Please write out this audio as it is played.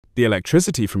The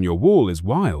electricity from your wall is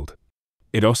wild.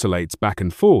 It oscillates back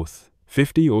and forth,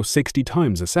 50 or 60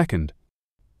 times a second.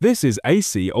 This is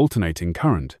AC alternating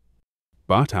current.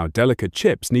 But our delicate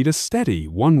chips need a steady,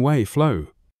 one-way flow.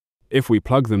 If we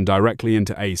plug them directly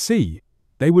into AC,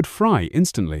 they would fry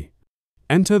instantly.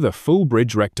 Enter the full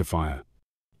bridge rectifier.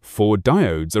 4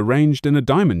 diodes arranged in a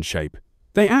diamond shape.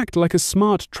 They act like a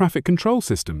smart traffic control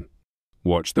system.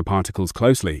 Watch the particles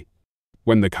closely.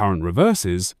 When the current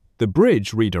reverses, the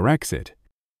bridge redirects it.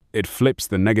 It flips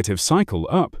the negative cycle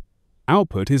up.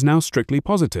 Output is now strictly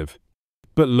positive.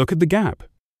 But look at the gap.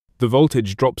 The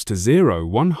voltage drops to 0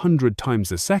 100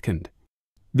 times a second.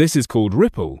 This is called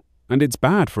ripple, and it's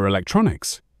bad for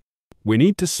electronics. We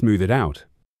need to smooth it out.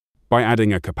 By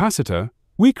adding a capacitor,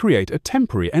 we create a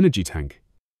temporary energy tank.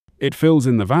 It fills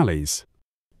in the valleys.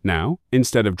 Now,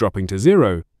 instead of dropping to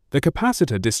 0, the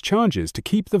capacitor discharges to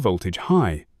keep the voltage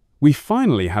high. We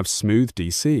finally have smooth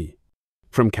DC.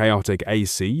 From chaotic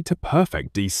AC to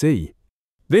perfect DC.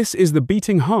 This is the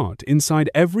beating heart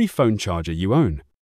inside every phone charger you own.